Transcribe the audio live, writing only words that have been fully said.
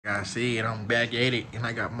I see it, I'm back at it, and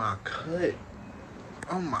I got my cut.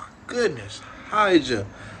 Oh my goodness, hide your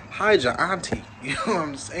auntie. You know what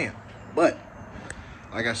I'm saying? But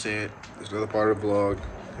like I said, there's another part of the vlog.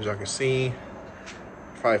 As y'all can see,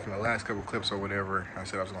 probably from the last couple clips or whatever, I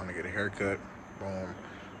said I was going to get a haircut. Boom.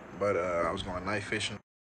 But I was going night fishing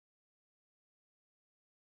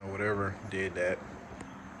or whatever. Did that.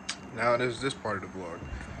 Now there's this part of the vlog.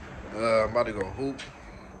 I'm about to go hoop.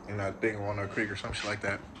 And I think on a creek or some shit like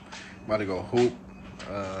that. I'm about to go hoop.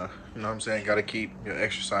 You know what I'm saying? Gotta keep your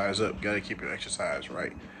exercise up. Gotta keep your exercise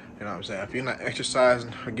right. You know what I'm saying? If you're not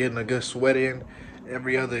exercising or getting a good sweat in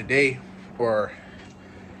every other day or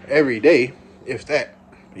every day, if that,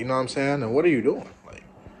 you know what I'm saying? Then what are you doing? Like,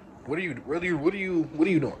 what are you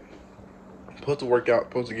doing? Supposed to work out,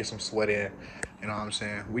 supposed to get some sweat in. You know what I'm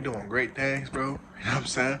saying? We doing great things, bro. You know what I'm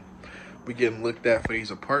saying? We getting looked at for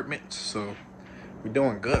these apartments, so we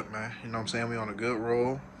doing good, man. You know what I'm saying? We on a good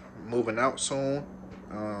roll. Moving out soon.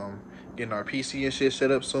 Getting our PC and shit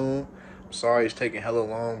set up soon. I'm sorry it's taking hella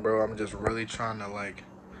long, bro. I'm just really trying to like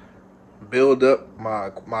build up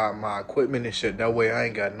my equipment and shit. That way I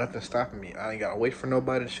ain't got nothing stopping me. I ain't gotta wait for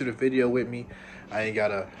nobody to shoot a video with me. I ain't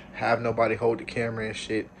gotta have nobody hold the camera and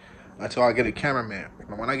shit until I get a cameraman.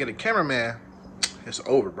 But when I get a cameraman, it's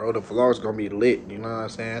over, bro. The vlog's gonna be lit, you know what I'm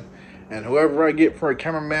saying? And whoever I get for a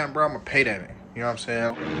cameraman, bro, I'm gonna pay that. You know what I'm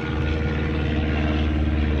saying?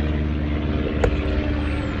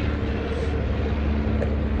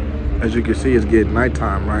 As you can see, it's getting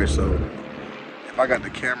nighttime, right? So if I got the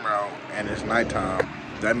camera out and it's nighttime,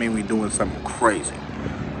 that means we doing something crazy.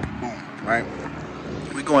 Boom, right?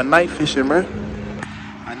 We going night fishing, bro.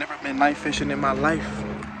 I never been night fishing in my life.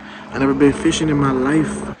 I never been fishing in my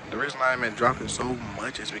life. The reason I ain't been dropping so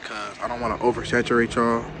much is because I don't want to oversaturate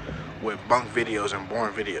y'all with bunk videos and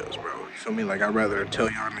boring videos, bro. You feel me? Like, I'd rather tell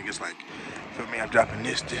y'all niggas, like, you feel me? I'm dropping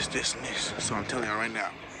this, and this. So I'm telling y'all right now,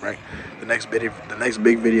 right? The next big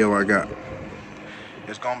video I got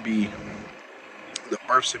is gonna be the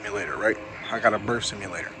birth simulator, right? I got a birth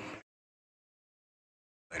simulator.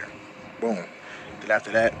 Boom. Then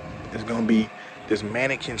after that, it's gonna be this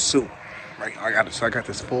mannequin suit, right? I got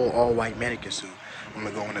this full all-white mannequin suit. I'm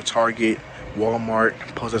gonna go into Target, Walmart,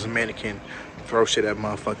 pose as a mannequin, throw shit at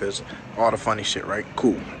motherfuckers, all the funny shit, right?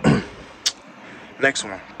 Cool. Next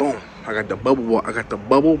one, boom. I got the bubble ball. I got the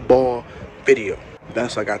bubble ball video.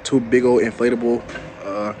 That's I got two big old inflatable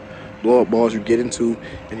blow up balls you get into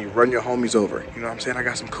and you run your homies over. You know what I'm saying? I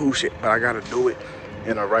got some cool shit, but I gotta do it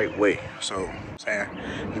in the right way. So I'm saying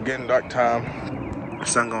it's getting dark time, the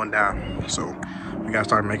sun going down. So we gotta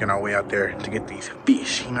start making our way out there to get these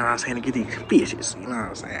fish. You know what I'm saying? To get these fishes. You know what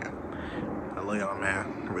I'm saying? I love y'all,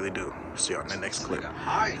 man. I really do. See y'all in the next clip.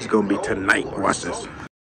 It's gonna be tonight. Watch this.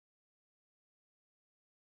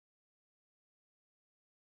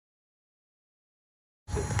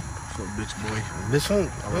 Bitch boy. This one?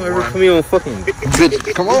 Don't ever put me on fucking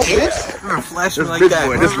bitch. Come on, bitch. Never flash me like bitch that.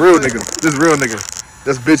 Boy. This real nigga.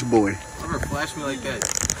 That's bitch boy. Never flash me like that.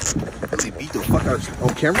 Really beat the fuck out you. On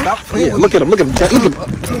camera? Stop playing yeah, with look me. at him. Look at him.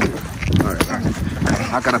 Alright.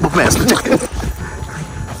 I gotta go fast.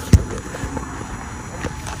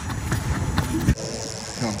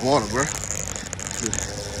 Come water, bro.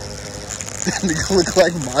 That nigga look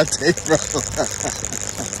like Monte, bro.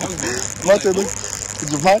 Monte look.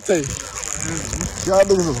 Javante, y'all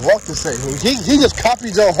niggas just walk the same. He just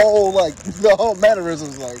copied your whole, like, the whole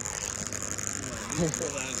mannerisms, like.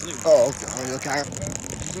 Oh, okay.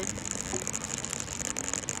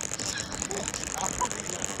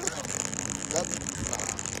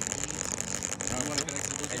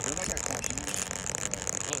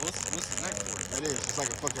 What's the next word? It is. It's like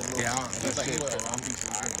a fucking little. Yeah, it's like it's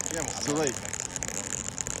too late.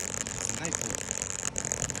 It's a nice word.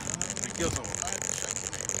 Kill someone.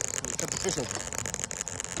 Cut the fish open.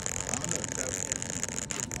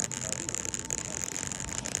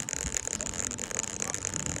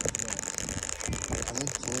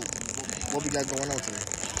 What we got going on today?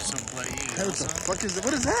 Some bloody Hey, what the fuck is that?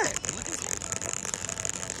 What is that?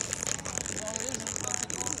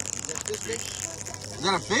 Is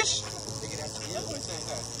that a fish?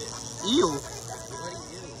 Eel.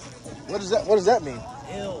 What does that mean?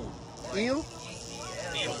 Eel. Eel?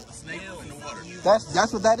 Snake in the water.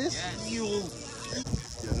 That's what that is? Yes. Eel.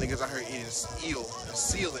 Yeah, niggas out here eating eel and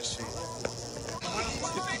seal and shit.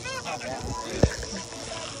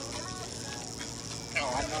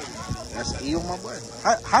 That's eel, my boy.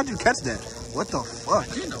 How'd you catch that? What the fuck?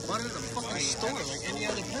 I didn't know. Bought it at a fucking store like any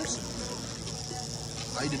other person.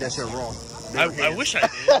 Oh, you did that shit wrong. I wish I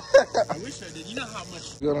did. I wish I did. You know how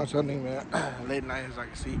much. Good on something, man. Late night, as I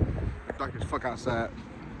can see. Dark as fuck outside.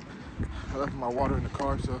 I left my water in the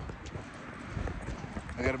car, so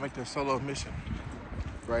I gotta make that solo mission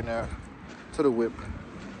right now to the whip.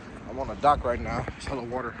 I'm on the dock right now. It's hella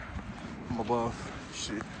water from above.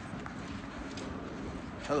 Shit.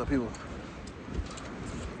 Hella people.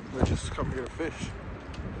 They just come here to fish.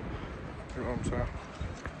 You know what I'm saying?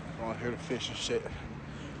 I'm on here to fish and shit.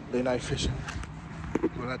 Late night fishing.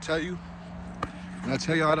 When I tell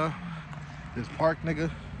y'all though, this park, nigga,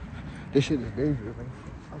 this shit is dangerous, man.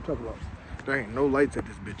 I'm talking about, there ain't no lights at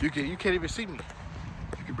this bitch. You can't even see me.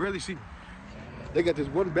 You can barely see me. They got this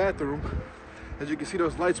one bathroom. As you can see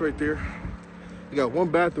those lights right there. You got one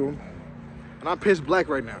bathroom. And I'm pitch black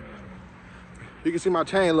right now. You can see my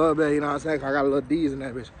chain a little bit, you know what I'm saying? I got a little D's in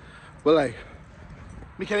that bitch. But like,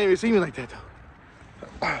 you can't even see me like that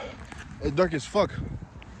though. It's dark as fuck.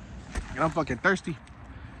 And I'm fucking thirsty,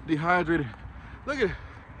 dehydrated. Look at it.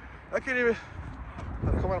 I can't even,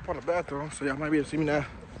 I'm coming up on the bathroom, so y'all might be able to see me now.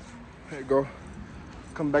 There you go.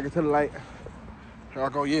 Coming back into the light. Here I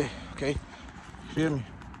go, yeah, okay. Feel me?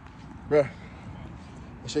 Bruh,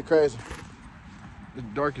 this shit crazy. It's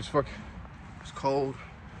dark as fuck. It's cold.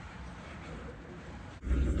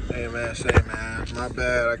 Hey man, my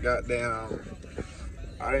bad. I got down.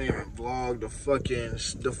 I didn't even vlog the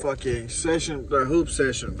fucking session, the hoop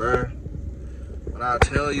session, bro. When I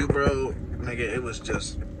tell you, bro, nigga, it was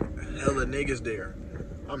just hella niggas there.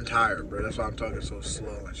 I'm tired, bro. That's why I'm talking so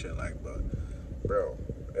slow and shit like, but bro,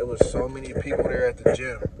 it was so many people there at the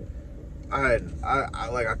gym. I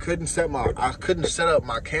couldn't set up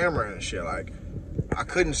my camera and shit. Like, I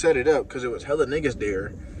couldn't set it up because it was hella niggas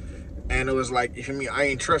there. And it was like, you feel me, I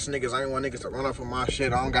ain't trust niggas. I ain't want niggas to run off of my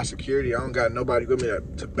shit. I don't got security. I don't got nobody with me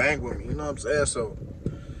to bang with me. You know what I'm saying? So,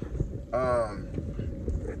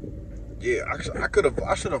 yeah, I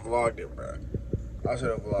should have vlogged it, bro. I should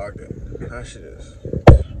have vlogged it. That shit is,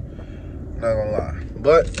 not gonna lie.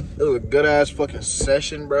 But it was a good ass fucking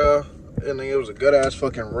session, bro. And it was a good ass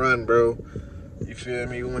fucking run, bro. You feel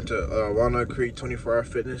me? We went to Walnut Creek 24-hour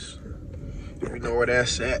fitness. If you know where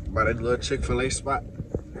that's at, by that little Chick-fil-A spot.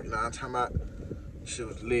 You know what I'm talking about? Shit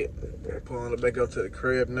was lit. Pulling it back up to the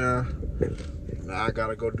crib now. Now I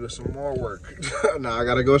gotta go do some more work. Now I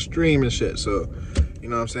gotta go stream and shit. So, you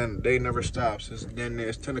know what I'm saying? The day never stops. It's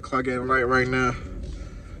 10 o'clock at night right now.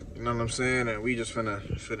 You know what I'm saying? And we just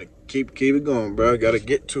finna keep it going, bro. Gotta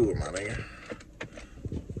get to it, my nigga.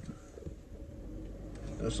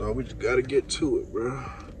 That's all. We just gotta get to it, bro.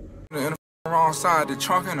 In the wrong side, the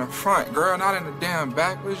trunk in the front, girl, not in the damn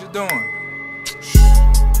back. What you doing?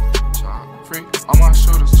 Child, free on my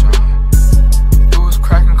shoulders, child. It was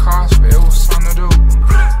cracking cars, but it was something to do.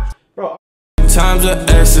 Bro, times of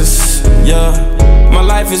S's, yeah. My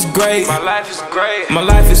life is great. My life is great. My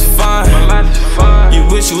life is fine. My life is fine. You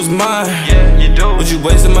wish it was mine. Yeah, you do. But you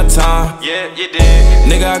wasted my time. Yeah, you did.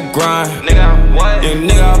 Nigga, I grind. Nigga, what? Yeah,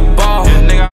 nigga, I